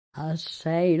A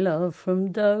sailor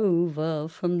from Dover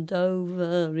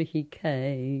he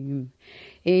came.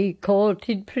 He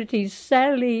courted pretty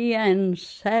Sally, and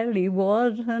Sally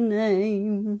was her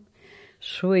name.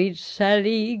 Sweet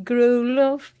Sally grew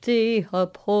lofty, her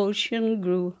portion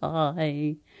grew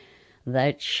high,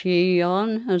 that she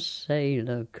on her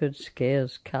sailor could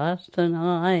scarce cast an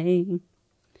eye.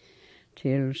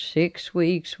 Till 6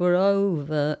 weeks were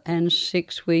over, and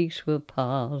 6 weeks were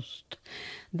past,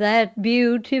 that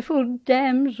beautiful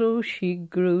damsel she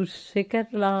grew sick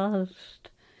at last.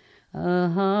 Her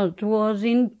heart was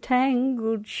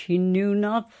entangled, she knew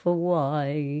not for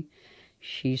why.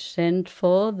 She sent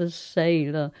for the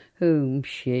sailor whom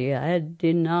she had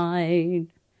denied.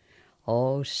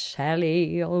 Oh,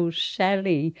 Sally,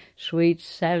 sweet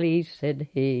Sally, said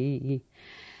he,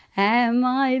 am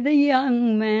I the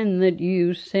young man that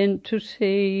you sent to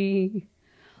see?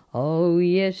 Oh,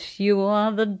 yes, you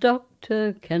are the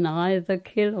doctor, can either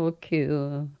kill or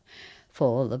cure.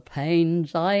 For the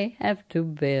pains I have to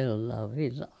bear, love,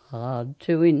 is hard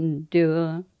to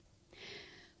endure.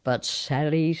 But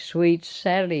Sally, sweet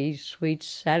Sally,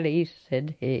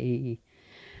 said he,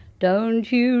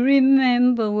 don't you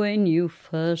remember when you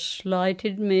first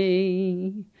slighted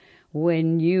me?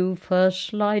 When you first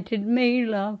slighted me,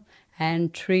 love,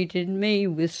 and treated me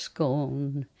with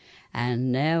scorn.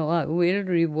 And now I will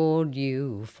reward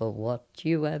you for what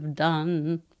you have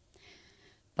done.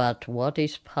 But what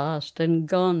is past and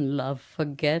gone, love,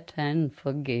 forget and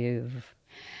forgive.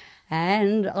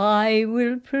 And I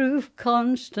will prove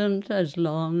constant as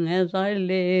long as I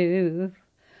live.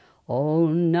 Oh,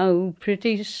 no,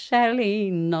 pretty Sally,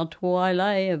 not while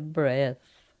I have breath.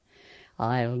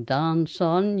 I'll dance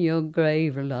on your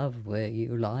grave, love, where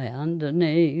you lie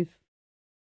underneath.